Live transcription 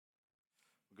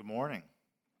Good morning.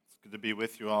 It's good to be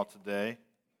with you all today.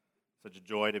 Such a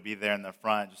joy to be there in the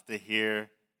front, just to hear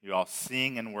you all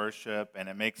sing and worship, and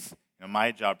it makes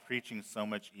my job preaching so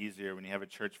much easier when you have a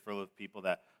church full of people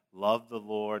that love the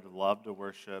Lord, love to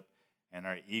worship, and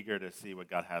are eager to see what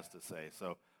God has to say.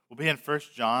 So we'll be in 1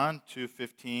 John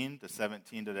 2:15 to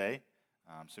 17 today.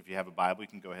 So if you have a Bible, you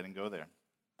can go ahead and go there.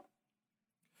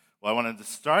 Well, I wanted to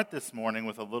start this morning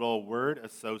with a little word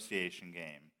association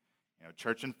game.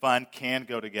 Church and fun can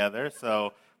go together,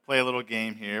 so play a little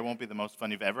game here. It won't be the most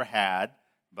fun you've ever had,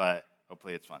 but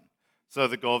hopefully it's fun. So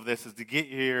the goal of this is to get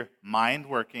your mind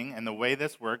working, and the way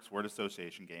this works, word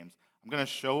association games, I'm going to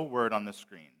show a word on the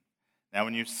screen. Now,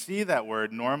 when you see that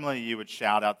word, normally you would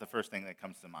shout out the first thing that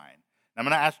comes to mind. And I'm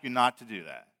going to ask you not to do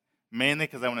that, mainly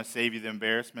because I want to save you the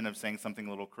embarrassment of saying something a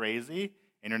little crazy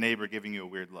and your neighbor giving you a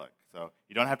weird look. So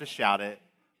you don't have to shout it,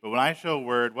 but when I show a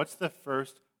word, what's the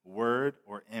first word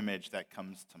or image that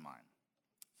comes to mind?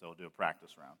 So we'll do a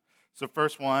practice round. So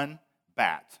first one,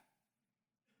 bat.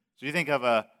 So you think of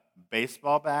a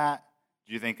baseball bat?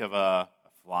 Do you think of a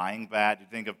flying bat? Do you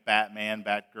think of Batman,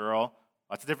 Batgirl?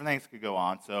 Lots of different things could go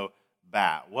on. So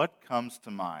bat, what comes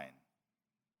to mind?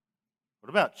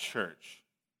 What about church?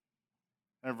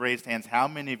 Kind of raised hands, how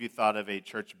many of you thought of a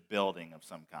church building of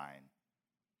some kind?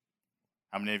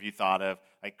 How many of you thought of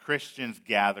Christians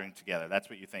gathering together? That's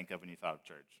what you think of when you thought of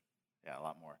church. Yeah, a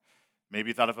lot more. Maybe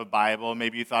you thought of a Bible.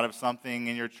 Maybe you thought of something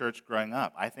in your church growing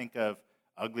up. I think of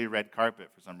ugly red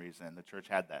carpet for some reason. The church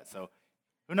had that. So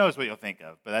who knows what you'll think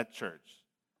of, but that's church.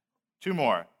 Two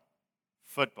more.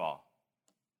 Football.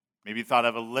 Maybe you thought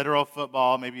of a literal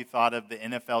football. Maybe you thought of the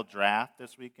NFL draft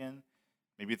this weekend.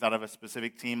 Maybe you thought of a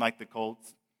specific team like the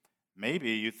Colts.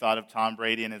 Maybe you thought of Tom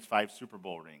Brady and his 5 Super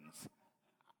Bowl rings.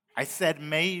 I said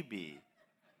maybe.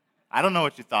 I don't know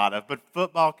what you thought of, but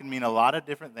football can mean a lot of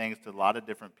different things to a lot of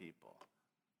different people.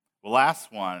 Well,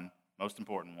 last one, most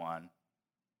important one,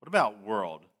 what about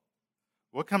world?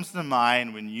 What comes to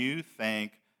mind when you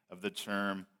think of the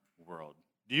term world?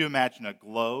 Do you imagine a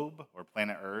globe or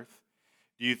planet Earth?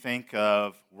 Do you think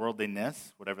of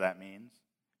worldliness, whatever that means?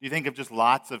 Do you think of just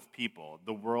lots of people,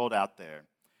 the world out there?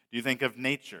 Do you think of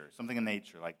nature, something in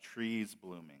nature, like trees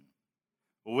blooming?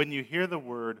 Well, when you hear the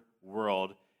word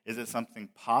world, is it something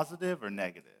positive or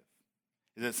negative?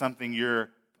 Is it something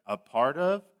you're a part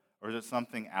of, or is it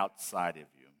something outside of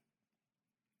you?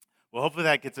 Well, hopefully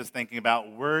that gets us thinking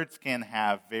about words can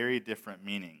have very different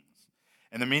meanings.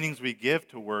 And the meanings we give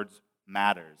to words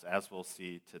matters, as we'll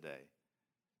see today.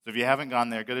 So if you haven't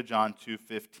gone there, go to John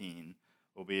 2:15.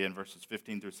 We'll be in verses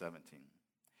 15 through 17.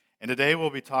 And today we'll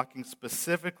be talking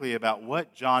specifically about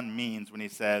what John means when he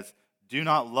says, "Do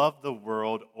not love the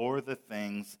world or the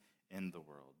things in the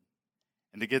world."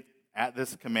 And to get at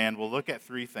this command, we'll look at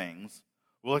 3 things.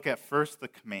 We'll look at first the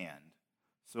command,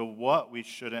 so what we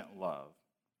shouldn't love.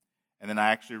 And then I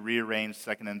actually rearranged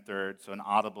second and third, so an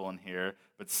audible in here.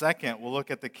 But second, we'll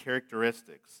look at the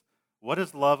characteristics. What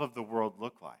does love of the world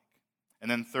look like? And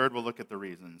then third, we'll look at the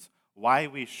reasons why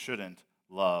we shouldn't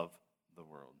love the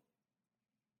world.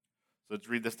 So let's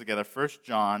read this together. 1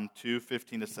 John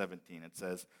 2:15 to 17. It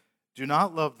says, "Do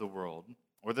not love the world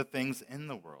or the things in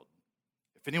the world.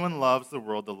 If anyone loves the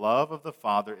world, the love of the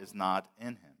Father is not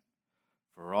in him.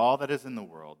 For all that is in the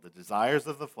world, the desires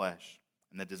of the flesh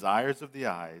and the desires of the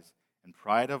eyes and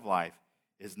pride of life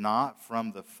is not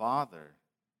from the Father,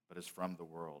 but is from the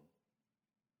world.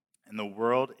 And the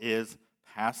world is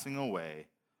passing away,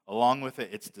 along with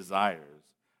it its desires.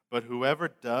 But whoever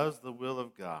does the will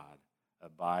of God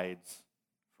abides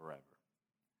forever."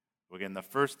 Again, the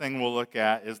first thing we'll look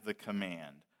at is the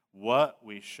command, what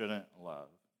we shouldn't love.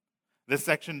 This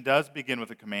section does begin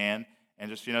with a command, and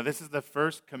this is the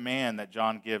first command that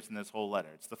John gives in this whole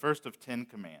letter. It's the first of 10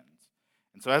 commands.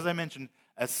 And so as I mentioned,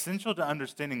 essential to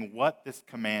understanding what this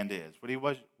command is, what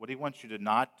he wants you to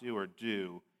not do or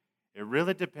do, it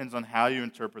really depends on how you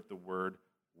interpret the word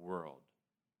world.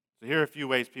 So here are a few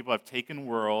ways people have taken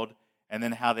world, and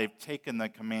then how they've taken the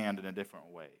command in a different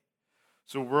way.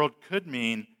 So world could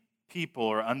mean people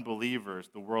or unbelievers,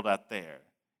 the world out there.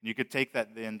 And you could take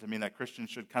that then to mean that Christians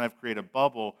should kind of create a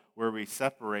bubble where we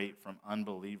separate from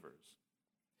unbelievers.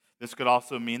 This could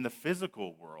also mean the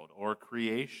physical world or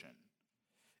creation.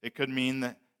 It could mean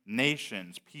the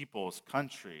nations, peoples,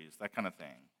 countries, that kind of thing.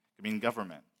 It could mean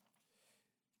government.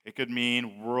 It could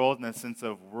mean world in the sense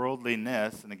of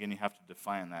worldliness, and again, you have to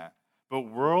define that. But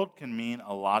world can mean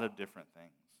a lot of different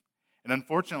things. And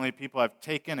unfortunately, people have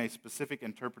taken a specific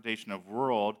interpretation of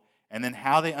world, and then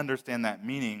how they understand that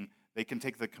meaning, they can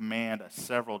take the command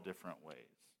several different ways.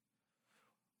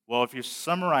 Well, if you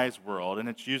summarize world, and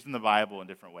it's used in the Bible in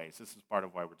different ways, this is part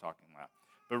of why we're talking about.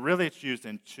 but really it's used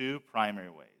in two primary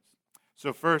ways.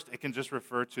 So first, it can just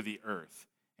refer to the earth,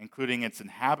 including its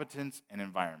inhabitants and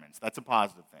environments. That's a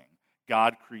positive thing.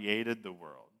 God created the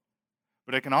world.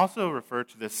 But it can also refer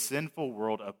to this sinful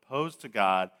world opposed to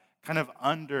God, kind of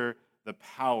under the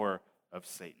power of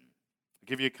Satan. I'll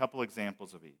give you a couple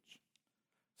examples of each.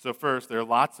 So first, there are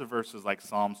lots of verses like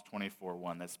Psalms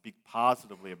 24:1 that speak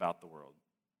positively about the world.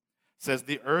 It says,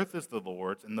 "The earth is the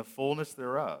Lord's and the fullness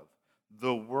thereof,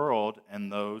 the world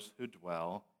and those who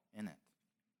dwell in it."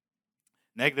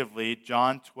 Negatively,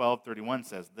 John 12:31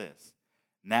 says this,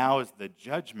 "Now is the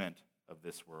judgment of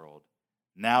this world.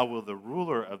 Now will the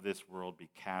ruler of this world be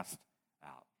cast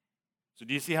out." So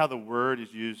do you see how the word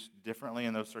is used differently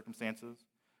in those circumstances?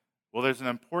 Well, there's an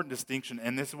important distinction,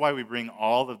 and this is why we bring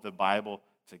all of the Bible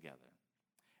together.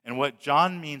 And what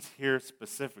John means here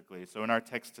specifically, so in our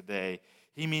text today,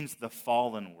 he means the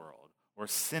fallen world, or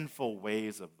sinful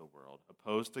ways of the world,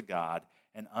 opposed to God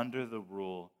and under the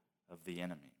rule of the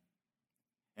enemy.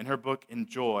 In her book,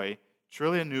 Enjoy,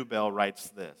 Trillia Newbell writes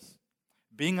this,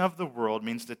 "Being of the world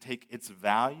means to take its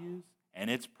values and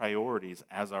its priorities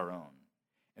as our own.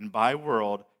 And by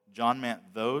world, John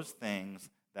meant those things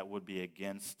that would be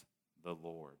against the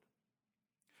Lord."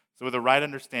 So with the right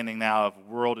understanding now of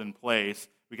world and place,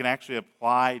 we can actually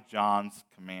apply John's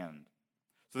command.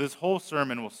 So this whole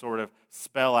sermon will sort of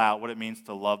spell out what it means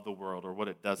to love the world or what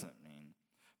it doesn't mean.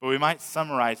 But we might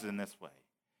summarize it in this way.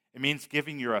 It means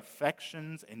giving your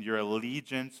affections and your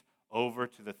allegiance over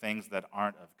to the things that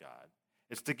aren't of God.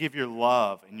 It's to give your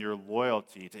love and your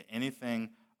loyalty to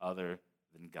anything other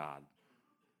than God.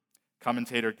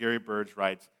 Commentator Gary Burge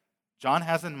writes, John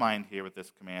has in mind here with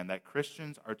this command that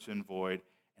Christians are to avoid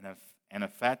an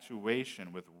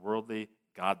infatuation with worldly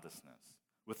godlessness,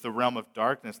 with the realm of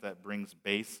darkness that brings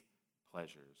base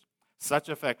pleasures. Such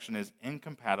affection is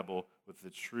incompatible with the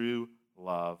true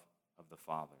love of the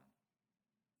Father.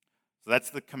 So that's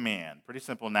the command. Pretty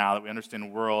simple now that we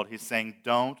understand world. He's saying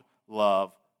don't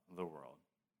love the world.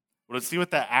 Well, to see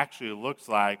what that actually looks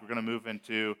like, we're going to move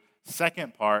into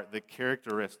second part, the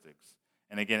characteristics.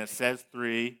 And again, it says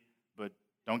 3, but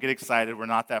don't get excited. We're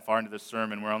not that far into the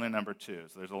sermon. We're only number 2,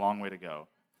 so there's a long way to go.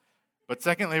 But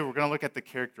secondly, we're going to look at the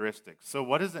characteristics. So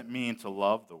what does it mean to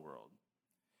love the world?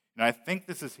 And I think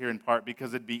this is here in part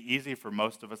because it'd be easy for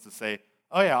most of us to say,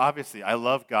 oh yeah, obviously, I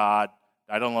love God.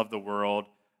 I don't love the world.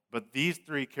 But these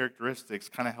 3 characteristics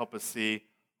kind of help us see,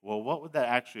 well, what would that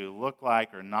actually look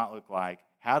like or not look like?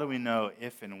 How do we know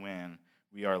if and when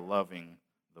we are loving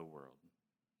the world?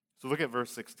 So look at verse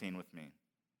 16 with me.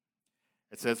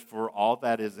 It says, "For all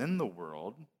that is in the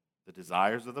world, the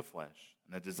desires of the flesh,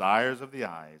 and the desires of the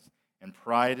eyes, and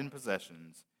pride in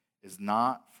possessions, is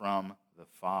not from the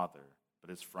Father, but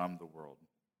is from the world."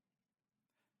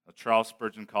 Now, Charles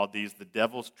Spurgeon called these the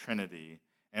devil's trinity,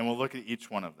 and we'll look at each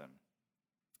one of them.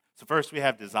 So first we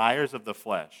have desires of the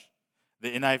flesh.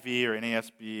 The NIV or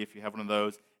NASB, if you have one of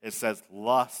those, it says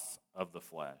lusts of the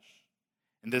flesh.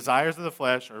 And desires of the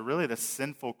flesh are really the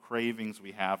sinful cravings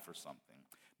we have for something.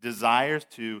 Desires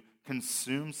to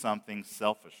consume something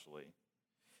selfishly.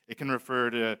 It can refer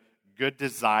to good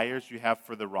desires you have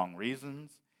for the wrong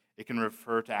reasons. It can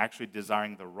refer to actually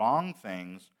desiring the wrong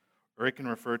things, or it can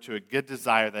refer to a good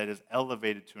desire that is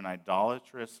elevated to an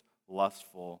idolatrous,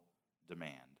 lustful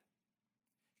demand.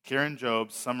 Karen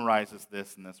Jobes summarizes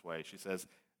this in this way. She says,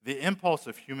 "The impulse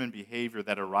of human behavior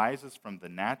that arises from the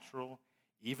natural,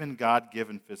 even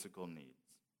God-given physical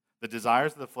needs. The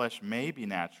desires of the flesh may be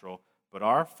natural, but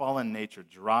our fallen nature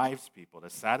drives people to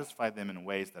satisfy them in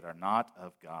ways that are not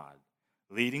of God,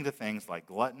 leading to things like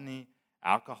gluttony,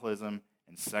 alcoholism,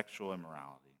 and sexual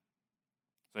immorality."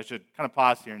 So I should kind of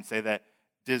pause here and say that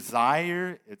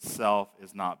desire itself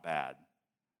is not bad.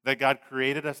 That God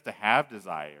created us to have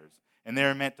desires, and they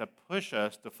are meant to push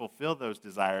us to fulfill those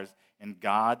desires in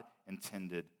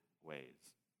God-intended ways.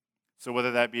 So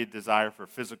whether that be a desire for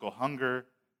physical hunger,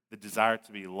 the desire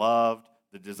to be loved,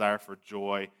 the desire for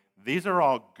joy, these are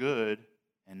all good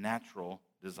and natural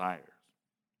desires.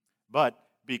 But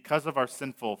because of our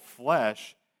sinful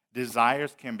flesh,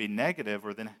 desires can be negative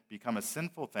or then become a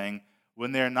sinful thing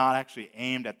when they're not actually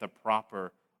aimed at the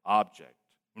proper object,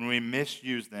 when we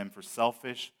misuse them for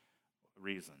selfish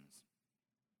reasons.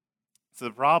 So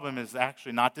the problem is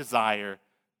actually not desire,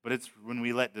 but it's when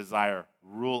we let desire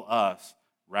rule us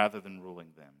rather than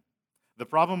ruling them. The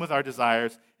problem with our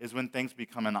desires is when things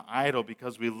become an idol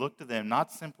because we look to them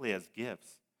not simply as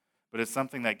gifts, but as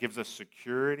something that gives us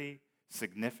security,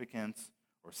 significance,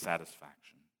 or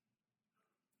satisfaction.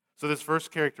 So this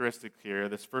first characteristic here,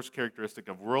 this first characteristic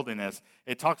of worldliness,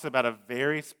 it talks about a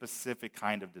very specific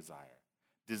kind of desire.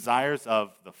 Desires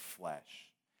of the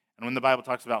flesh. And when the Bible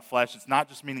talks about flesh, it's not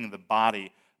just meaning the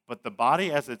body, but the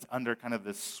body as it's under kind of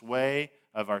the sway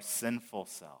of our sinful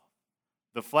self.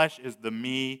 The flesh is the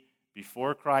me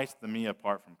before Christ, the me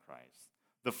apart from Christ.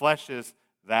 The flesh is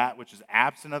that which is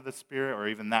absent of the Spirit, or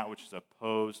even that which is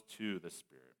opposed to the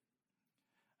Spirit.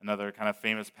 Another kind of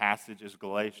famous passage is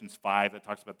Galatians 5 that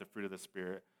talks about the fruit of the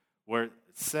Spirit, where it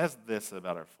says this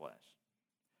about our flesh.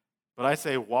 But I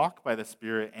say, walk by the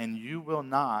Spirit, and you will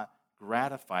not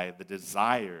gratify the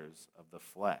desires of the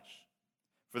flesh.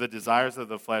 For the desires of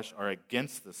the flesh are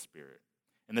against the Spirit,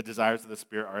 and the desires of the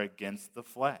Spirit are against the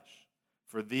flesh.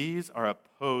 For these are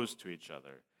opposed to each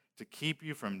other, to keep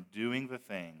you from doing the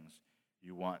things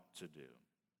you want to do.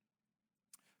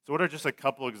 So what are just a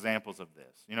couple examples of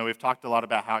this? We've talked a lot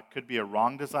about how it could be a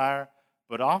wrong desire,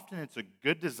 but often it's a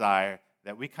good desire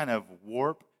that we kind of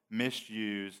warp,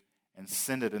 misuse, and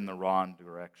send it in the wrong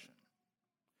direction.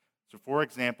 So for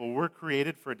example, we're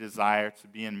created for a desire to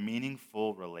be in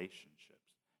meaningful relationships,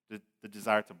 the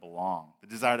desire to belong, the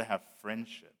desire to have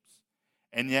friendships.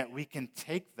 And yet we can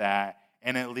take that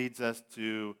and it leads us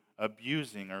to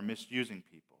abusing or misusing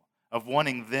people, of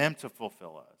wanting them to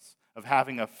fulfill us, of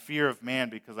having a fear of man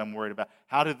because I'm worried about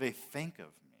how do they think of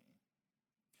me.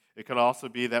 It could also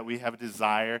be that we have a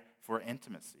desire for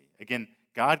intimacy. Again,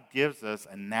 God gives us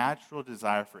a natural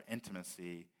desire for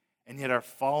intimacy, and yet our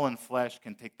fallen flesh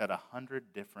can take that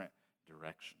 100 different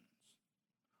directions.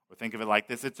 Or think of it like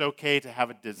this: it's okay to have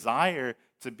a desire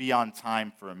to be on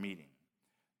time for a meeting.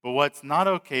 But what's not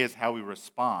okay is how we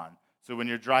respond. So when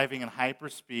you're driving in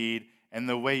hyperspeed and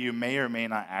the way you may or may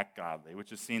not act godly,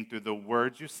 which is seen through the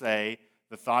words you say,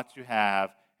 the thoughts you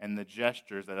have, and the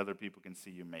gestures that other people can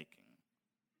see you making.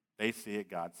 They see it,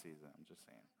 God sees it. I'm just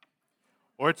saying.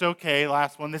 Or it's okay,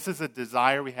 last one, this is a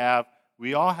desire we have.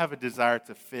 We all have a desire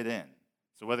to fit in.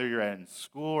 So whether you're in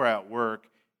school or at work,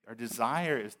 our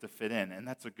desire is to fit in, and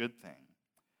that's a good thing.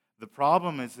 The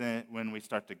problem is when we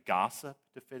start to gossip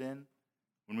to fit in,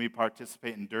 when we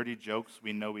participate in dirty jokes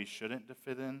we know we shouldn't to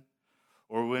fit in,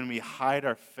 or when we hide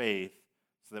our faith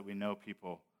so that we know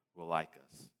people will like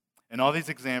us. In all these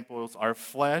examples, our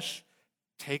flesh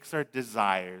takes our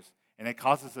desires and it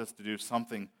causes us to do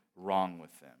something wrong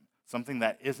with them, something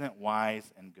that isn't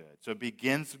wise and good. So it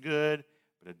begins good,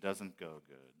 but it doesn't go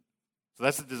good. So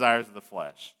that's the desires of the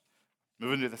flesh.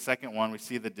 Moving to the second one, we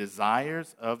see the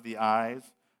desires of the eyes,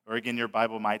 or again, your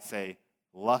Bible might say,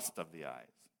 lust of the eyes.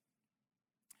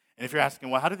 And if you're asking,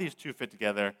 well, how do these two fit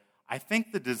together? I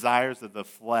think the desires of the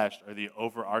flesh are the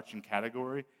overarching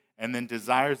category, and then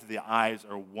desires of the eyes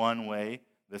are one way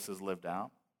this is lived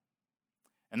out.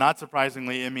 And not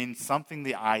surprisingly, it means something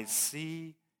the eyes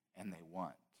see and they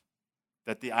want.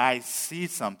 That the eyes see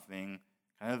something,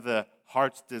 kind of the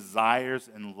heart's desires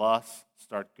and lusts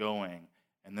start going,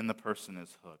 and then the person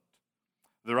is hooked.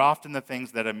 They're often the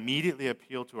things that immediately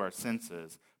appeal to our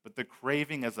senses, but the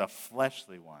craving is a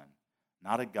fleshly one,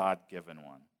 not a God-given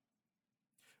one.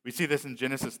 We see this in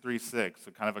Genesis 3:6.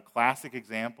 So kind of a classic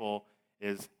example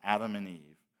is Adam and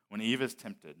Eve. When Eve is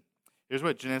tempted, here's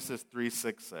what Genesis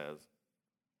 3:6 says.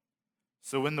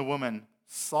 So when the woman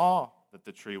saw that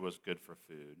the tree was good for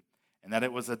food, and that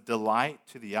it was a delight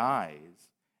to the eyes,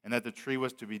 and that the tree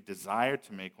was to be desired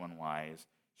to make one wise,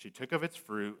 she took of its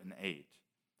fruit and ate.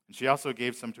 And she also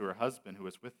gave some to her husband who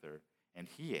was with her, and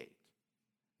he ate.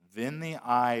 Then the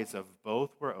eyes of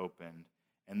both were opened,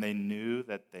 and they knew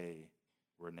that they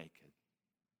were naked.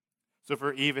 So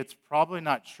for Eve, it's probably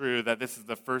not true that this is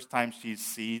the first time she's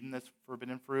seen this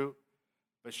forbidden fruit,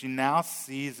 but she now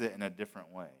sees it in a different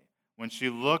way. When she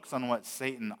looks on what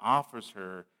Satan offers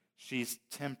her, she's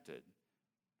tempted.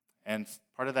 And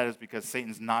part of that is because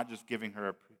Satan's not just giving her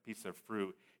a piece of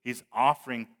fruit, he's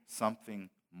offering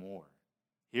something more.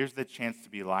 Here's the chance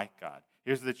to be like God.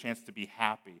 Here's the chance to be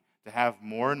happy, to have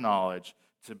more knowledge,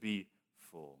 to be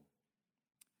full.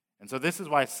 And so this is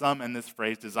why some in this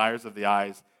phrase, desires of the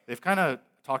eyes, they've kind of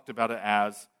talked about it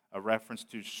as a reference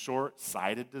to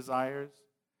short-sighted desires,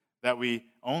 that we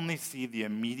only see the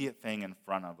immediate thing in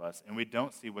front of us, and we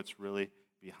don't see what's really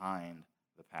behind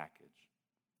the package.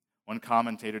 One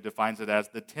commentator defines it as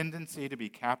the tendency to be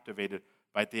captivated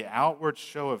by the outward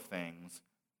show of things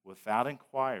without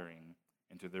inquiring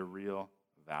into their real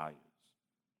values.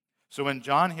 So when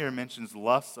John here mentions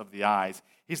lusts of the eyes,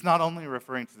 he's not only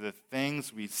referring to the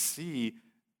things we see,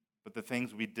 but the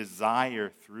things we desire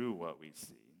through what we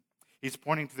see. He's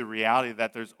pointing to the reality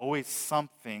that there's always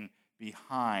something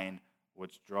behind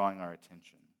what's drawing our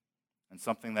attention, and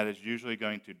something that is usually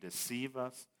going to deceive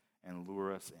us and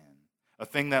lure us in. A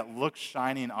thing that looks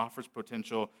shiny and offers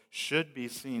potential should be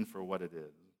seen for what it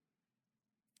is.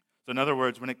 So in other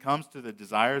words, when it comes to the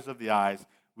desires of the eyes,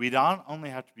 we not only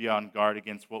have to be on guard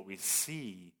against what we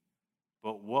see,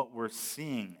 but what we're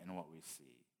seeing in what we see.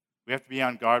 We have to be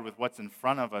on guard with what's in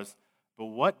front of us, but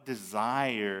what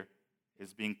desire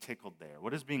is being tickled there?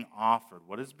 What is being offered?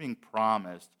 What is being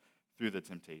promised through the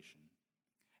temptation?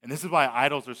 And this is why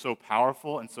idols are so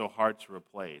powerful and so hard to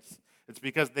replace. It's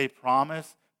because they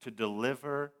promise to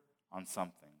deliver on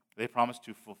something. They promise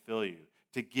to fulfill you,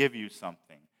 to give you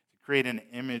something, to create an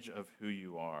image of who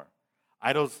you are.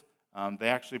 Idols, they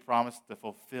actually promise to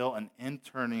fulfill an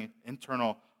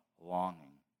internal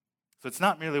longing. So it's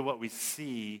not merely what we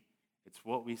see, it's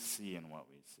what we see and what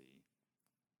we see.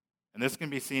 And this can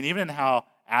be seen even in how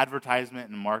advertisement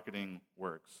and marketing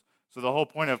works. So the whole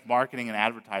point of marketing and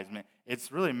advertisement,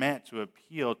 it's really meant to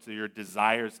appeal to your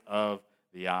desires of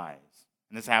the eyes.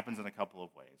 And this happens in a couple of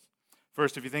ways.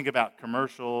 First, if you think about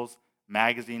commercials,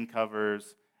 magazine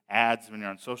covers, ads when you're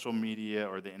on social media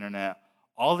or the internet,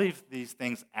 all these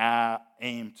things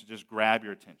aim to just grab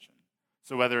your attention.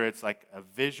 So whether it's like a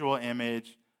visual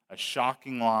image, a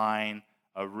shocking line,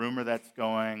 a rumor that's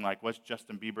going, like what's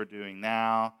Justin Bieber doing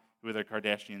now, who are the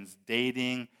Kardashians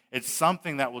dating, it's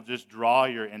something that will just draw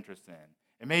your interest in.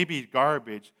 It may be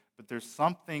garbage, but there's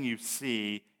something you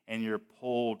see and you're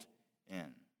pulled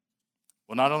in.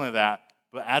 Well, not only that,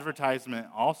 but advertisement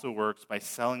also works by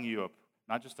selling you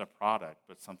not just a product,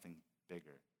 but something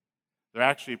bigger. They're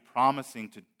actually promising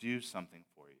to do something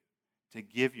for you, to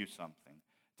give you something,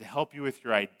 to help you with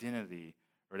your identity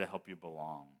or to help you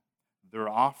belong. They're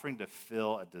offering to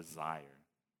fill a desire.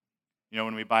 You know,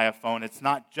 when we buy a phone, it's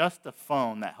not just a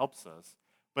phone that helps us,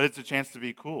 but it's a chance to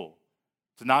be cool,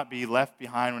 to not be left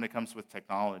behind when it comes with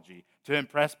technology, to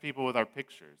impress people with our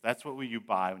pictures. That's what you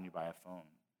buy when you buy a phone.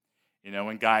 You know,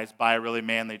 when guys buy a really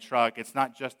manly truck, it's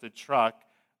not just a truck,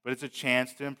 but it's a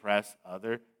chance to impress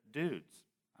other dudes.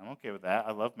 I'm okay with that.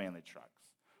 I love manly trucks.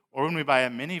 Or when we buy a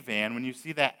minivan, when you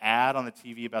see that ad on the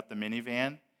TV about the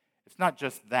minivan, it's not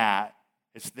just that.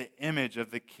 It's the image of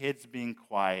the kids being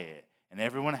quiet and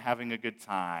everyone having a good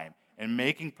time and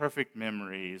making perfect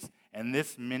memories, and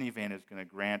this minivan is going to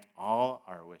grant all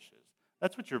our wishes.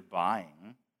 That's what you're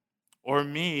buying. Or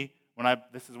me,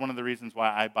 this is one of the reasons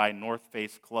why I buy North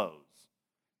Face clothes.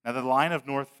 Now, the line of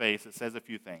North Face, it says a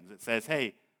few things. It says,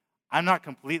 hey, I'm not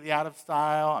completely out of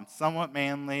style. I'm somewhat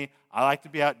manly. I like to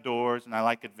be outdoors, and I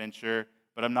like adventure,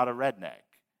 but I'm not a redneck.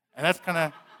 And that's kind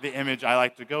of the image I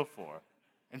like to go for.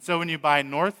 And so when you buy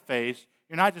North Face,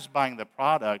 you're not just buying the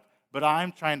product, but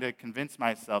I'm trying to convince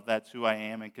myself that's who I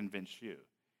am and convince you.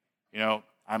 You know,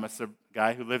 I'm a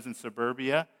guy who lives in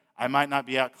suburbia. I might not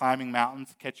be out climbing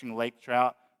mountains, catching lake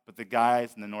trout, but the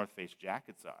guys in the North Face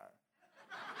jackets are.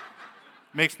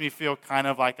 Makes me feel kind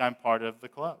of like I'm part of the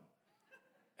club.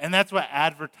 And that's what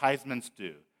advertisements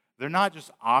do. They're not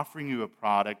just offering you a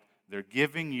product, they're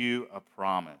giving you a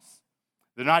promise.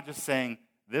 They're not just saying,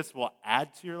 this will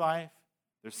add to your life.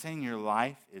 They're saying your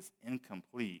life is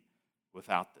incomplete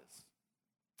without this.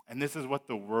 And this is what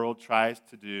the world tries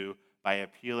to do by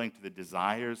appealing to the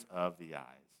desires of the eyes.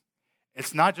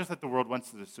 It's not just that the world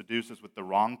wants to seduce us with the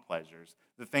wrong pleasures,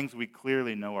 the things we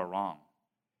clearly know are wrong.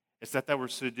 It's that we're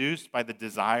seduced by the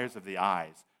desires of the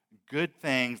eyes, good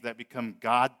things that become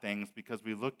God things because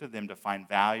we look to them to find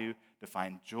value, to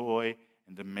find joy,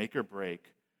 and to make or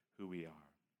break who we are.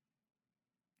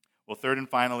 Well, third and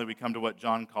finally, we come to what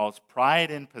John calls pride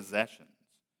in possessions.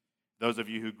 Those of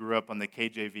you who grew up on the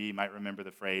KJV might remember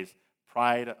the phrase,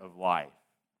 pride of life.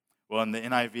 Well, in the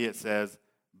NIV it says,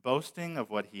 boasting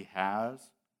of what he has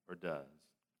or does.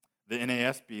 The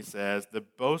NASB says, the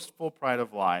boastful pride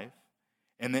of life.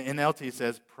 And the NLT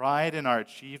says, pride in our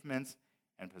achievements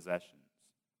and possessions.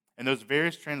 And those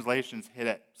various translations hit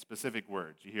at specific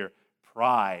words. You hear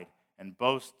pride and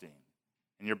boasting.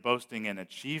 And you're boasting in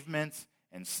achievements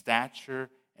and stature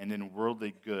and in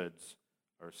worldly goods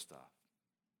or stuff.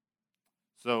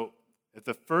 So if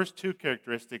the first two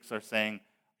characteristics are saying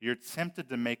you're tempted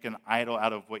to make an idol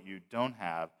out of what you don't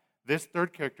have, this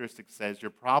third characteristic says you're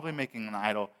probably making an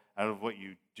idol out of what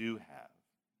you do have.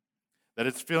 That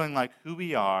it's feeling like who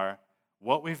we are,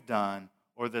 what we've done,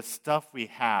 or the stuff we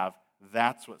have,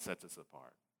 that's what sets us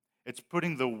apart. It's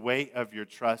putting the weight of your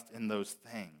trust in those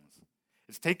things.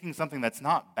 It's taking something that's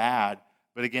not bad,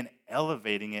 but again,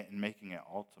 elevating it and making it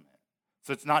ultimate.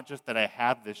 So it's not just that I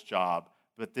have this job,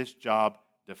 but this job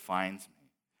defines me.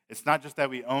 It's not just that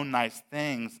we own nice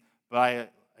things, but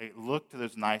I look to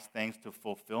those nice things to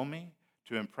fulfill me,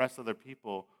 to impress other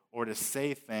people, or to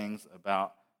say things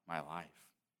about my life.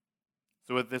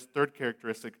 So with this third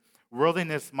characteristic,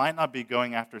 worldliness might not be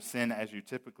going after sin as you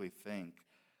typically think,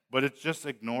 but it's just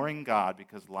ignoring God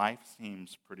because life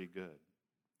seems pretty good.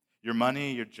 Your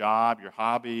money, your job, your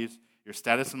hobbies, your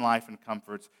status in life and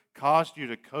comforts caused you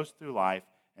to coast through life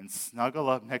and snuggle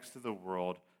up next to the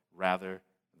world rather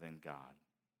than God.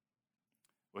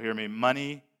 Well, hear me,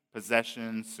 money,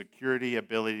 possessions, security,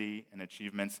 ability, and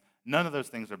achievements, none of those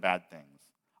things are bad things.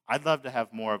 I'd love to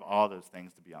have more of all those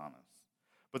things, to be honest.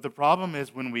 But the problem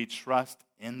is when we trust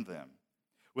in them,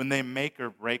 when they make or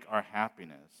break our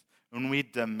happiness, when we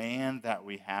demand that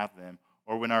we have them,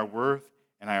 or when our worth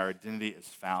and our identity is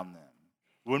found in them.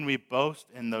 When we boast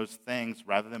in those things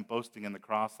rather than boasting in the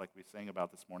cross like we sang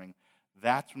about this morning,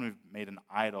 that's when we've made an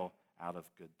idol out of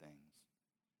good things.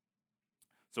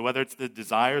 So whether it's the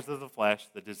desires of the flesh,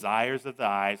 the desires of the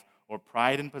eyes, or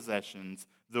pride in possessions,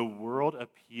 the world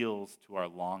appeals to our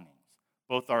longings,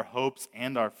 both our hopes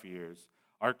and our fears,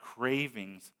 our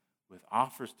cravings with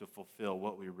offers to fulfill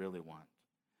what we really want.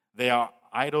 They are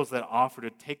idols that offer to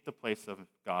take the place of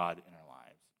God in our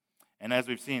lives. And as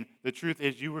we've seen, the truth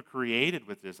is you were created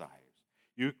with desires.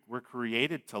 You were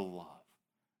created to love.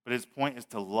 But his point is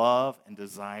to love and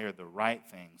desire the right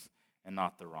things and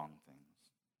not the wrong things.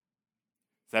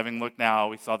 So having looked now,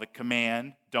 we saw the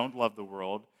command, don't love the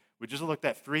world. We just looked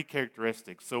at three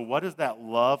characteristics. So what does that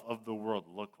love of the world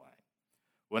look like?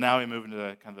 Well, now we move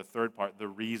into kind of the third part, the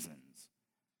reasons.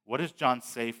 What does John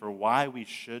say for why we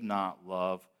should not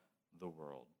love the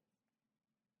world?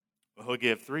 Well, he'll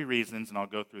give three reasons, and I'll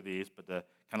go through these, but to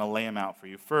kind of lay them out for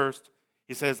you. First,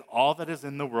 he says, all that is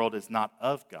in the world is not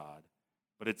of God,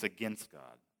 but it's against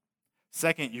God.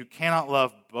 Second, you cannot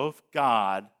love both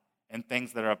God and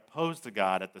things that are opposed to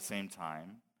God at the same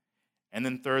time. And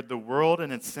then third, the world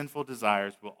and its sinful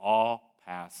desires will all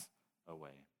pass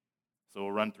away. So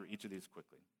we'll run through each of these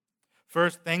quickly.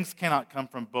 First, things cannot come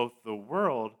from both the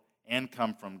world and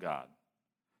come from God.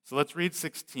 So let's read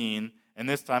 16, and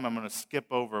this time I'm going to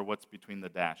skip over what's between the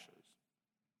dashes.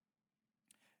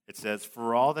 It says,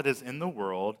 for all that is in the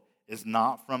world is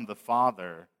not from the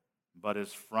Father, but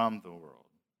is from the world.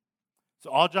 So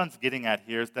all John's getting at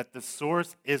here is that the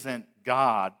source isn't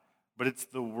God, but it's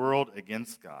the world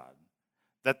against God.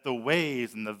 That the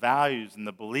ways and the values and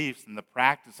the beliefs and the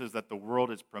practices that the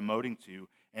world is promoting to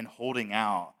and holding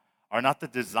out are not the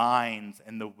designs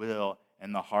and the will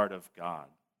and the heart of God.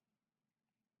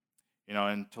 You know,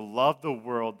 and to love the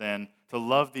world then, to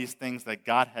love these things that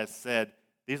God has said,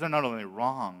 these are not only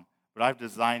wrong, but I've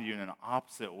designed you in an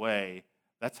opposite way.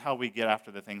 That's how we get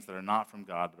after the things that are not from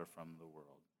God, but are from the world.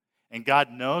 And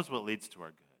God knows what leads to our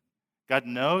good. God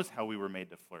knows how we were made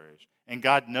to flourish. And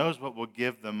God knows what will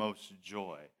give the most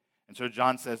joy. And so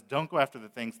John says, don't go after the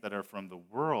things that are from the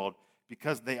world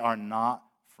because they are not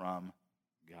from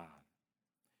God.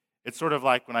 It's sort of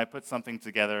like when I put something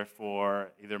together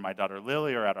for either my daughter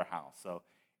Lily or at our house. So,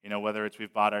 you know, whether it's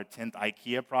we've bought our 10th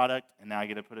IKEA product and now I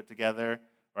get to put it together,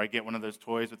 or I get one of those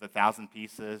toys with 1,000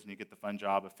 pieces and you get the fun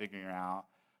job of figuring it out.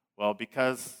 Well,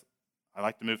 because I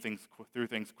like to move through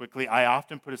things quickly, I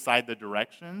often put aside the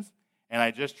directions and I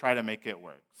just try to make it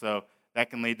work. So that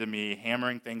can lead to me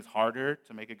hammering things harder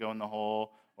to make it go in the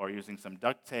hole or using some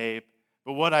duct tape.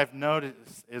 But what I've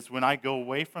noticed is when I go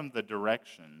away from the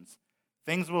directions,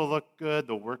 things will look good,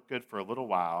 they'll work good for a little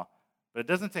while, but it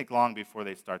doesn't take long before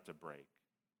they start to break.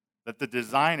 That the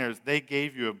designers, they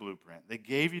gave you a blueprint. They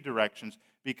gave you directions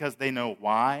because they know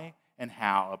why and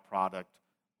how a product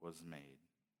was made.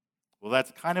 Well,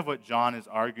 that's kind of what John is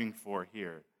arguing for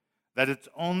here. That it's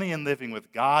only in living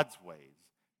with God's ways,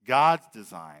 God's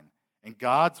design, and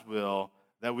God's will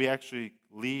that we actually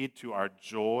lead to our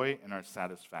joy and our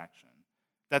satisfaction.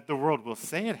 That the world will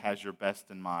say it has your best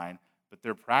in mind, but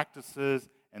their practices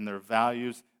and their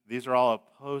values, these are all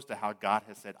opposed to how God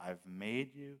has said, I've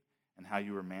made you and how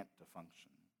you were meant to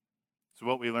function. So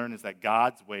what we learn is that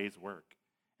God's ways work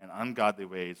and ungodly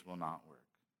ways will not work.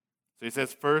 So he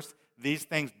says, first, these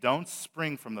things don't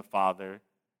spring from the Father,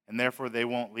 and therefore they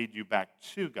won't lead you back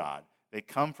to God. They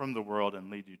come from the world and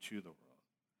lead you to the world.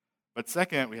 But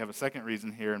second, we have a second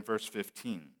reason here in verse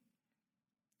 15.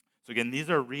 So again, these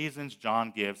are reasons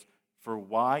John gives for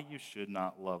why you should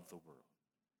not love the world.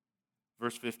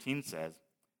 Verse 15 says,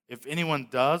 if anyone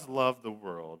does love the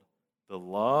world, the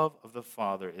love of the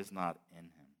Father is not in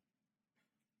him.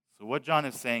 So what John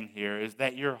is saying here is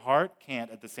that your heart can't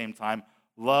at the same time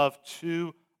love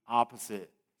two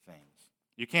opposite things.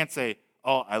 You can't say,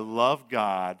 oh, I love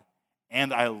God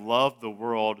and I love the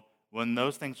world when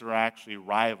those things are actually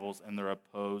rivals and they're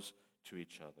opposed to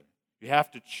each other. You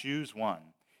have to choose one.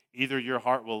 Either your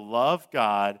heart will love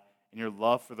God and your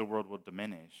love for the world will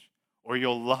diminish, or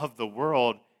you'll love the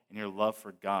world and your love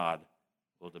for God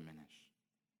will diminish.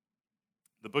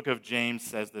 The book of James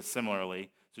says this similarly.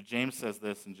 So James says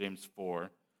this in James 4.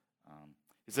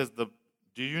 He says,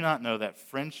 do you not know that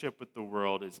friendship with the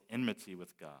world is enmity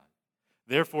with God?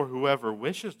 Therefore, whoever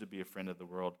wishes to be a friend of the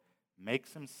world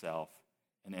makes himself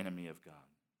an enemy of God.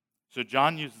 So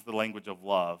John uses the language of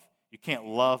love. You can't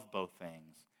love both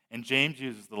things. And James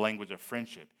uses the language of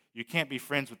friendship. You can't be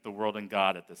friends with the world and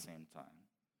God at the same time.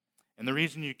 And the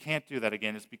reason you can't do that,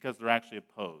 again, is because they're actually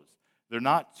opposed. They're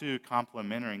not two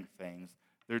complementary things.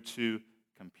 They're two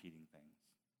competing things.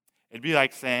 It'd be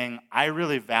like saying, I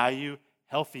really value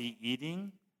healthy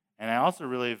eating, and I also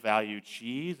really value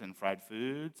cheese and fried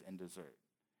foods and dessert.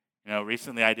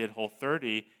 Recently I did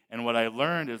Whole30, and what I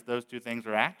learned is those two things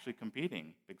are actually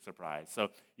competing. Big surprise. So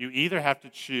you either have to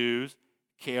choose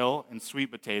kale and sweet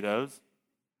potatoes,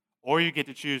 or you get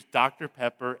to choose Dr.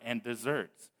 Pepper and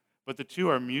desserts. But the two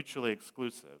are mutually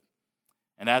exclusive.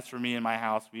 And as for me in my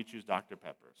house, we choose Dr.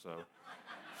 Pepper. So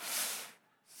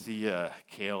see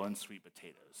kale and sweet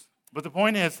potatoes. But the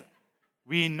point is,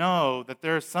 we know that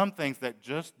there are some things that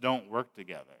just don't work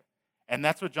together. And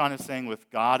that's what John is saying with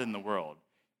God and the world.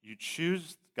 You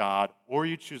choose God or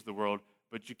you choose the world,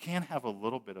 but you can't have a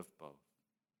little bit of both.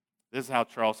 This is how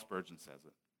Charles Spurgeon says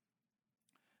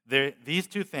it. These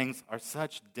two things are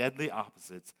such deadly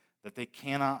opposites that they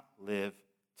cannot live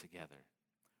together.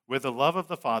 Where the love of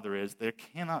the Father is, there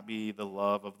cannot be the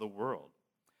love of the world.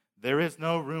 There is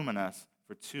no room in us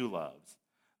for two loves.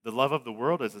 The love of the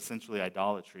world is essentially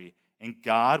idolatry, and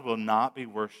God will not be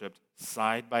worshipped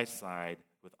side by side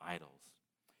with idols.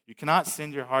 You cannot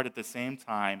send your heart at the same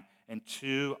time in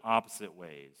two opposite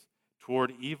ways,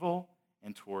 toward evil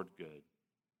and toward good.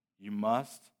 You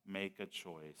must make a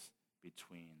choice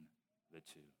between the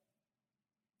two.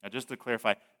 Now, just to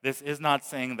clarify, this is not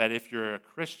saying that if you're a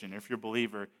Christian, if you're a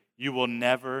believer, you will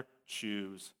never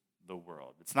choose the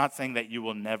world. It's not saying that you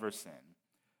will never sin.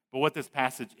 But what this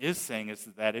passage is saying is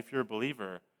that if you're a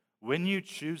believer, when you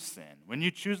choose sin, when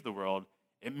you choose the world,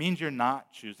 it means you're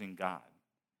not choosing God.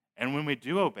 And when we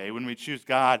do obey, when we choose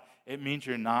God, it means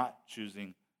you're not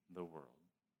choosing the world.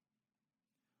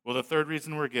 Well, the third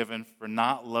reason we're given for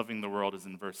not loving the world is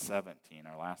in verse 17,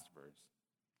 our last verse.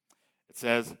 It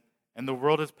says, "And the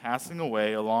world is passing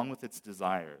away along with its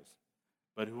desires,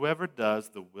 but whoever does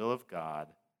the will of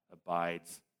God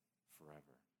abides forever."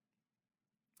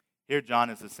 Here, John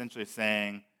is essentially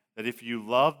saying that if you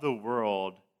love the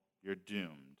world, you're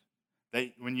doomed.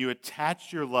 That when you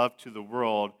attach your love to the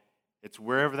world, it's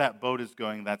wherever that boat is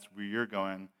going, that's where you're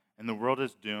going, and the world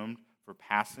is doomed for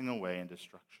passing away in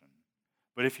destruction.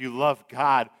 But if you love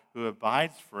God, who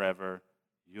abides forever,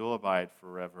 you'll abide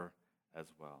forever as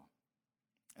well.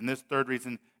 And this third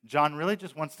reason, John really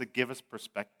just wants to give us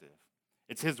perspective.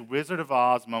 It's his Wizard of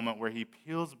Oz moment where he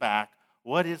peels back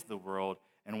what is the world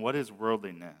and what is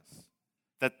worldliness.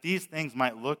 That these things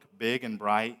might look big and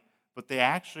bright, but they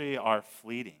actually are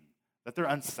fleeting, that they're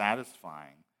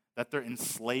unsatisfying, that they're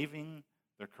enslaving,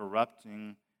 they're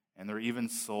corrupting, and they're even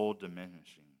soul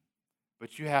diminishing.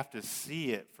 But you have to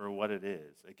see it for what it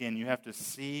is. Again, you have to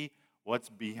see what's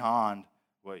beyond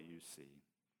what you see.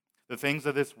 The things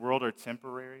of this world are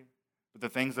temporary, but the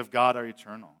things of God are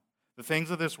eternal. The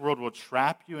things of this world will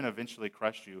trap you and eventually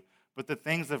crush you, but the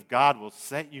things of God will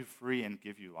set you free and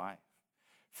give you life.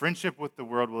 Friendship with the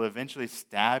world will eventually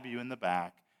stab you in the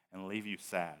back and leave you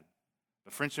sad.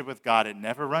 But friendship with God, it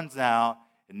never runs out,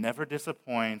 it never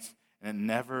disappoints, and it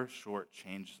never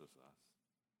shortchanges us.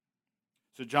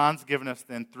 So John's given us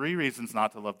then 3 reasons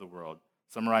not to love the world.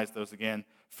 Summarize those again.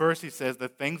 First, he says the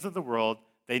things of the world,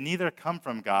 they neither come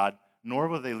from God, nor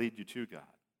will they lead you to God.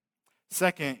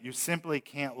 Second, you simply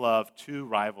can't love two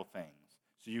rival things.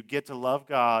 So you get to love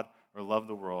God or love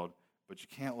the world, but you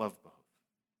can't love both.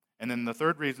 And then the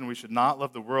third reason we should not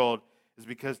love the world is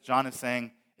because John is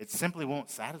saying it simply won't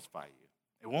satisfy you.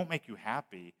 It won't make you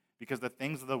happy because the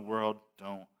things of the world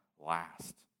don't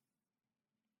last.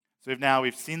 So now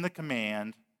we've seen the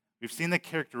command, we've seen the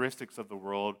characteristics of the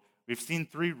world, we've seen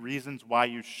 3 reasons why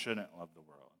you shouldn't love the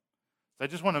world. So I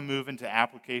just want to move into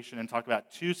application and talk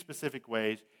about 2 specific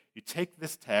ways you take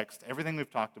this text, everything we've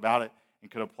talked about it,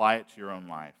 and could apply it to your own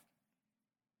life.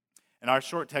 In our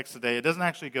short text today, it doesn't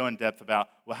actually go in depth about,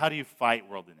 well, how do you fight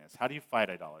worldliness? How do you fight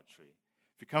idolatry?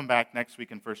 If you come back next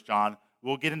week in 1 John,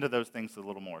 we'll get into those things a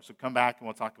little more. So come back and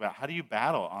we'll talk about how do you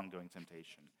battle ongoing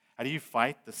temptation? How do you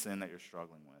fight the sin that you're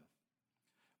struggling with?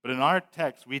 But in our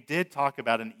text, we did talk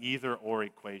about an either-or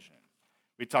equation.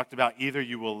 We talked about either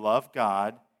you will love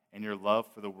God and your love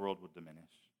for the world will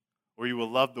diminish, or you will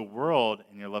love the world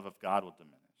and your love of God will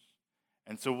diminish.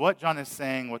 And so what John is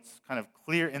saying, what's kind of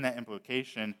clear in that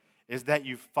implication, is that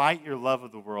you fight your love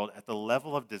of the world at the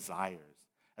level of desires,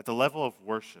 at the level of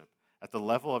worship, at the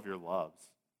level of your loves.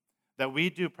 That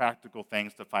we do practical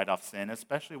things to fight off sin,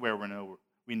 especially where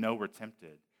we know we're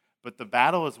tempted. But the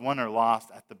battle is won or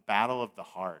lost at the battle of the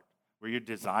heart, where your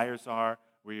desires are,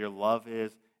 where your love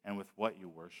is, and with what you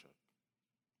worship.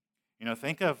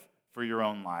 Think of for your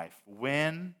own life,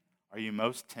 when are you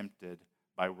most tempted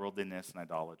by worldliness and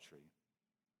idolatry?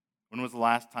 When was the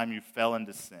last time you fell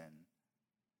into sin?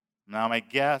 Now, my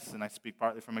guess, and I speak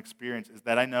partly from experience, is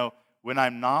that I know when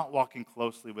I'm not walking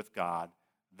closely with God,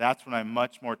 that's when I'm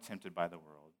much more tempted by the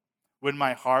world. When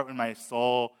my heart, when my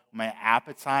soul, when my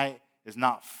appetite is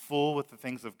not full with the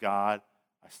things of God,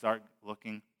 I start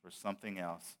looking for something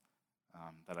else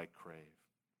that I crave.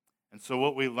 And so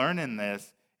what we learn in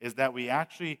this is that we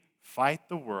actually fight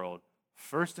the world,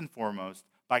 first and foremost,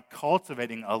 by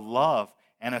cultivating a love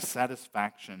and a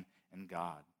satisfaction in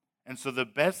God. And so the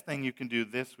best thing you can do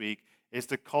this week is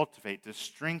to cultivate, to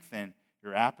strengthen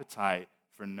your appetite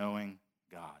for knowing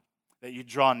God. That you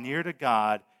draw near to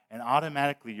God and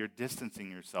automatically you're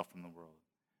distancing yourself from the world.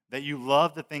 That you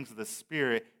love the things of the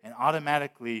Spirit and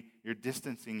automatically you're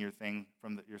distancing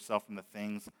yourself from the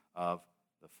things of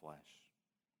the flesh.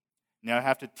 Now, I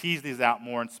have to tease these out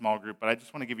more in small group, but I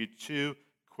just want to give you 2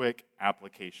 quick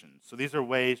applications. So these are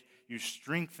ways you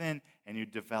strengthen and you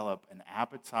develop an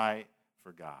appetite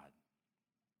for God.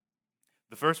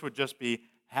 The first would just be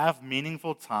have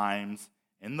meaningful times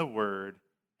in the Word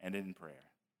and in prayer.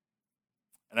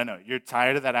 And I know you're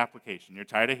tired of that application. You're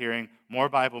tired of hearing more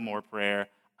Bible, more prayer.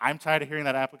 I'm tired of hearing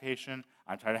that application.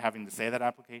 I'm tired of having to say that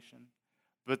application.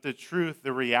 But the truth,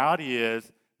 the reality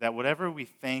is that whatever we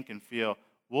think and feel,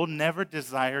 we'll never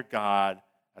desire God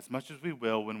as much as we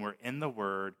will when we're in the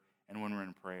Word and when we're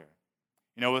in prayer.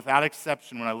 Without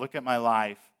exception, when I look at my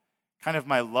life, kind of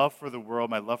my love for the world,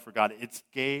 my love for God, it's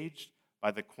gauged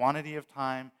by the quantity of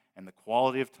time and the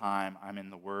quality of time I'm in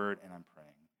the Word and I'm praying.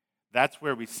 That's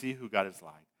where we see who God is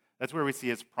like. That's where we see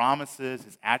His promises,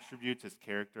 His attributes, His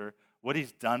character, what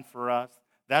He's done for us.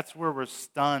 That's where we're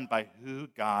stunned by who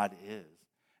God is.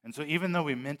 And so even though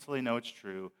we mentally know it's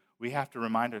true, we have to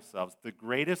remind ourselves the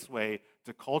greatest way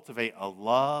to cultivate a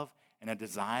love and a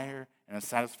desire and a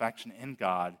satisfaction in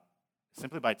God is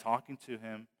simply by talking to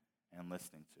Him and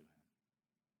listening to Him.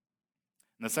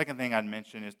 And the second thing I'd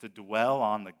mention is to dwell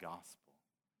on the gospel.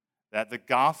 That the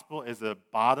gospel is a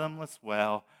bottomless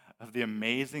well of the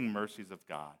amazing mercies of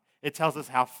God. It tells us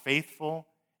how faithful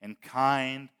and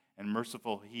kind and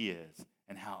merciful He is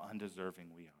and how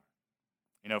undeserving we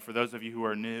are. For those of you who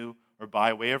are new or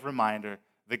by way of reminder,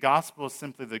 the gospel is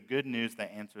simply the good news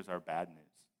that answers our bad news.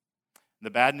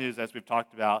 The bad news, as we've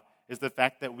talked about, is the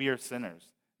fact that we are sinners,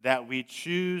 that we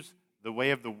choose the way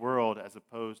of the world as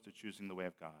opposed to choosing the way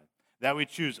of God, that we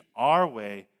choose our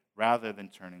way rather than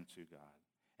turning to God.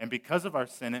 And because of our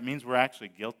sin, it means we're actually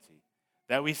guilty,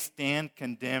 that we stand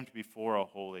condemned before a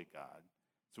holy God.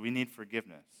 So we need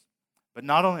forgiveness. But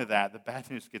not only that, the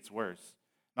bad news gets worse.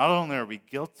 Not only are we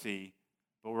guilty,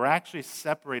 but we're actually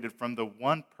separated from the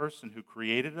one person who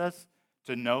created us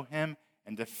to know Him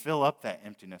and to fill up that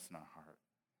emptiness in our heart.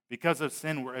 Because of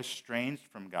sin, we're estranged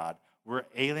from God. We're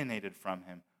alienated from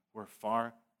Him. We're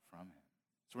far from Him.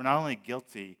 So we're not only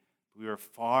guilty, but we are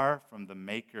far from the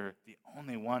Maker, the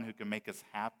only one who can make us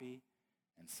happy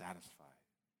and satisfied.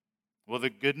 Well, the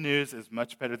good news is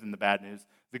much better than the bad news.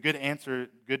 The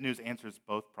good news answers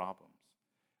both problems.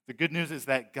 The good news is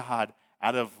that God,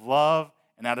 out of love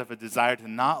and out of a desire to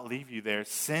not leave you there,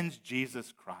 sends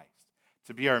Jesus Christ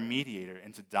to be our mediator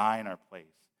and to die in our place.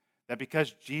 That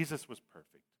because Jesus was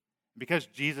perfect, because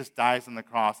Jesus dies on the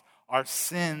cross, our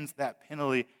sins, that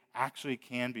penalty, actually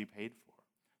can be paid for.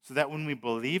 So that when we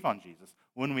believe on Jesus,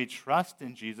 when we trust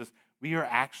in Jesus, we are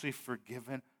actually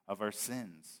forgiven of our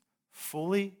sins,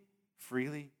 fully,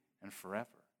 freely, and forever.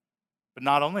 But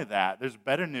not only that, there's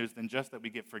better news than just that we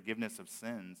get forgiveness of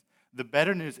sins. The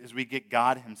better news is we get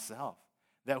God Himself,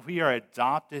 that we are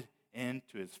adopted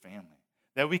into His family,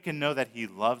 that we can know that He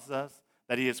loves us,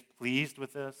 that He is pleased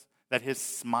with us, that His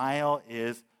smile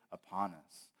is upon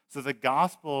us. So the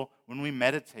gospel, when we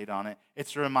meditate on it,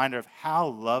 it's a reminder of how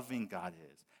loving God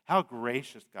is, how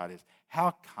gracious God is,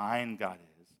 how kind God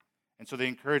is. And so the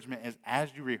encouragement is, as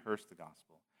you rehearse the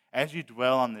gospel, as you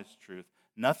dwell on this truth,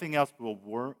 nothing else will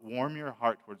warm your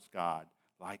heart towards God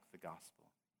like the gospel.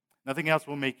 Nothing else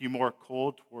will make you more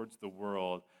cold towards the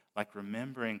world like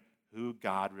remembering who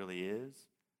God really is,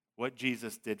 what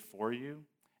Jesus did for you,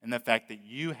 and the fact that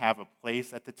you have a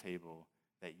place at the table,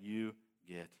 that you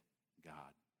get God.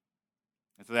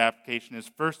 And so the application is,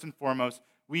 first and foremost,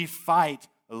 we fight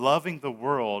loving the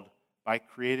world by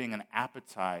creating an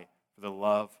appetite for the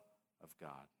love of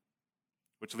God.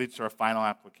 Which leads to our final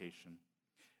application.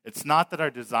 It's not that our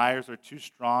desires are too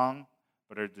strong,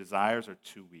 but our desires are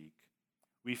too weak.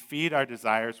 We feed our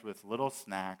desires with little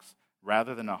snacks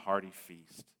rather than a hearty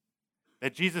feast.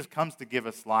 that Jesus comes to give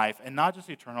us life, and not just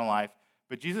eternal life,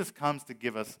 but Jesus comes to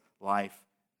give us life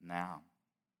now.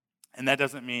 And that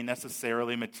doesn't mean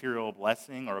necessarily material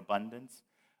blessing or abundance,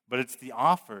 but it's the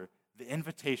offer, the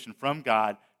invitation from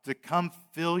God to come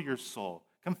fill your soul,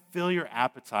 come fill your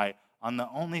appetite on the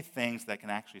only things that can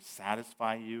actually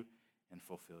satisfy you and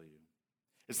fulfill you.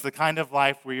 It's the kind of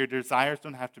life where your desires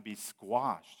don't have to be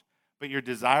squashed, but your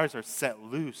desires are set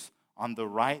loose on the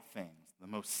right things, the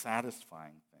most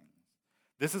satisfying things.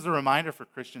 This is a reminder for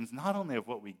Christians not only of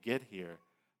what we get here,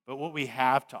 but what we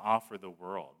have to offer the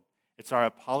world. It's our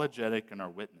apologetic and our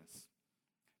witness.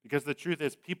 Because the truth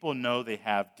is, people know they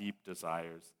have deep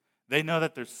desires. They know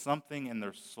that there's something in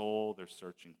their soul they're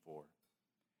searching for.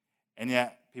 And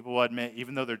yet, people will admit,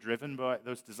 even though they're driven by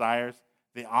those desires,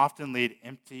 they often lead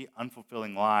empty,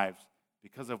 unfulfilling lives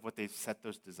because of what they've set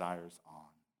those desires on.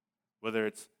 Whether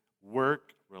it's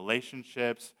work,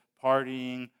 relationships,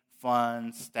 partying,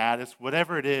 fun, status,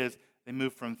 whatever it is, they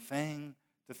move from thing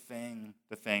to thing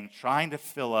to thing, trying to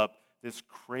fill up this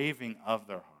craving of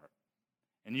their heart.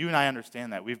 And you and I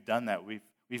understand that. We've done that.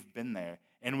 We've been there.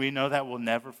 And we know that will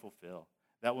never fulfill.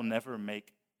 That will never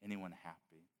make anyone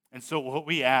happy. And so what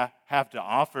we have to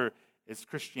offer is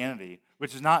Christianity,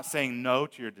 which is not saying no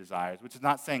to your desires, which is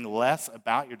not saying less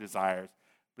about your desires,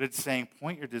 but it's saying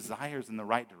point your desires in the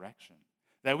right direction.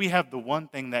 That we have the one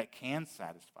thing that can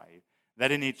satisfy you.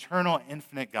 That an eternal,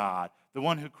 infinite God, the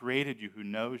one who created you, who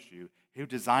knows you, who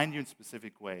designed you in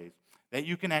specific ways, that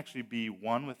you can actually be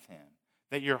one with him.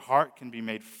 That your heart can be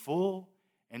made full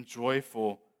and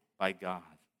joyful by God.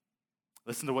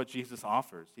 Listen to what Jesus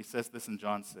offers. He says this in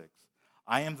John 6.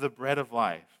 I am the bread of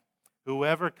life.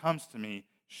 Whoever comes to me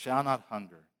shall not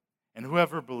hunger, and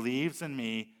whoever believes in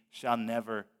me shall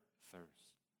never thirst.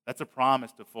 That's a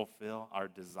promise to fulfill our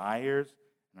desires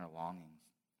and our longings.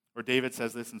 Or David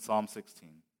says this in Psalm 16.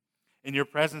 In your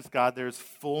presence, God, there is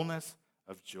fullness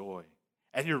of joy.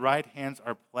 At your right hands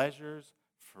are pleasures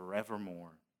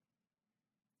forevermore.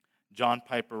 John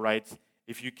Piper writes,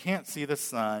 if you can't see the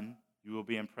sun, you will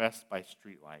be impressed by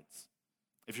streetlights.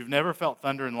 If you've never felt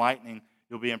thunder and lightning,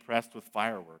 you'll be impressed with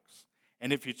fireworks.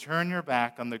 And if you turn your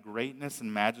back on the greatness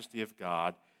and majesty of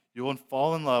God, you will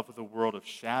fall in love with a world of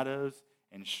shadows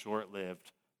and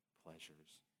short-lived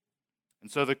pleasures.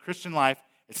 And so the Christian life,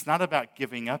 it's not about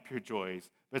giving up your joys,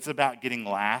 but it's about getting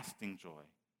lasting joy.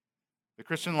 The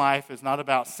Christian life is not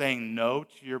about saying no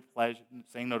to your pleasure,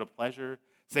 saying no to pleasure,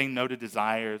 saying no to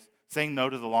desires, saying no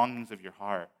to the longings of your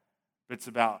heart, but it's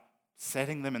about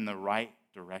setting them in the right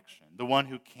direction, the one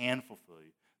who can fulfill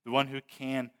you, the one who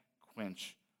can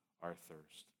quench our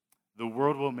thirst. The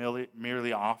world will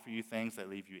merely offer you things that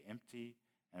leave you empty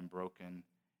and broken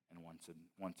and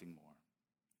wanting more.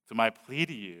 So my plea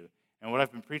to you, and what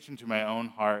I've been preaching to my own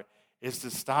heart, is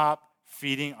to stop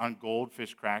feeding on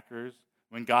goldfish crackers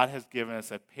when God has given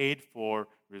us a paid-for,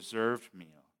 reserved meal.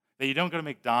 That you don't go to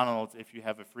McDonald's if you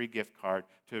have a free gift card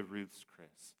to Ruth's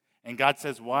Chris. And God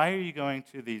says, why are you going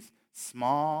to these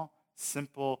small,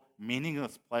 simple,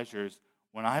 meaningless pleasures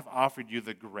when I've offered you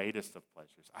the greatest of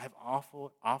pleasures? I've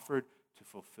offered to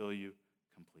fulfill you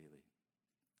completely.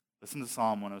 Listen to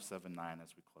Psalm 107:9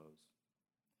 as we close.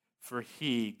 For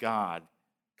he, God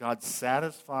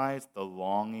satisfies the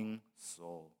longing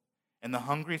soul, and the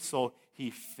hungry soul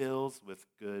he fills with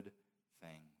good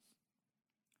things.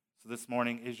 So this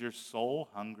morning, is your soul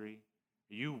hungry?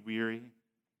 Are you weary?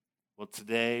 Well,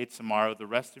 today, tomorrow, the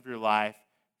rest of your life,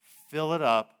 fill it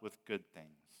up with good things.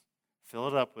 Fill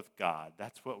it up with God.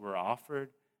 That's what we're offered,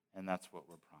 and that's what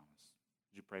we're promised.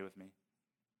 Would you pray with me?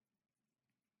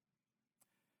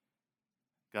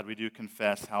 God, we do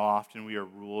confess how often we are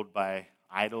ruled by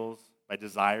idols, by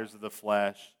desires of the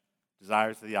flesh,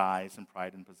 desires of the eyes, and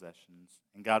pride in possessions.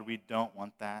 And God, we don't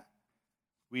want that.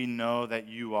 We know that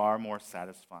you are more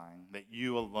satisfying, that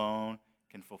you alone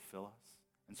can fulfill us.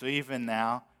 And so even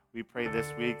now, we pray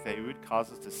this week that you would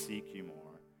cause us to seek you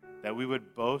more, that we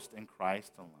would boast in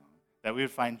Christ alone, that we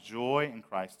would find joy in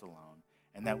Christ alone,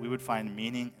 and that we would find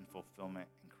meaning and fulfillment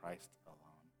in Christ alone.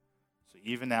 So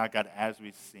even now, God, as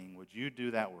we sing, would you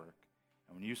do that work,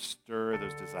 and when you stir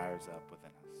those desires up within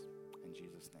us. In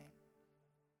Jesus' name.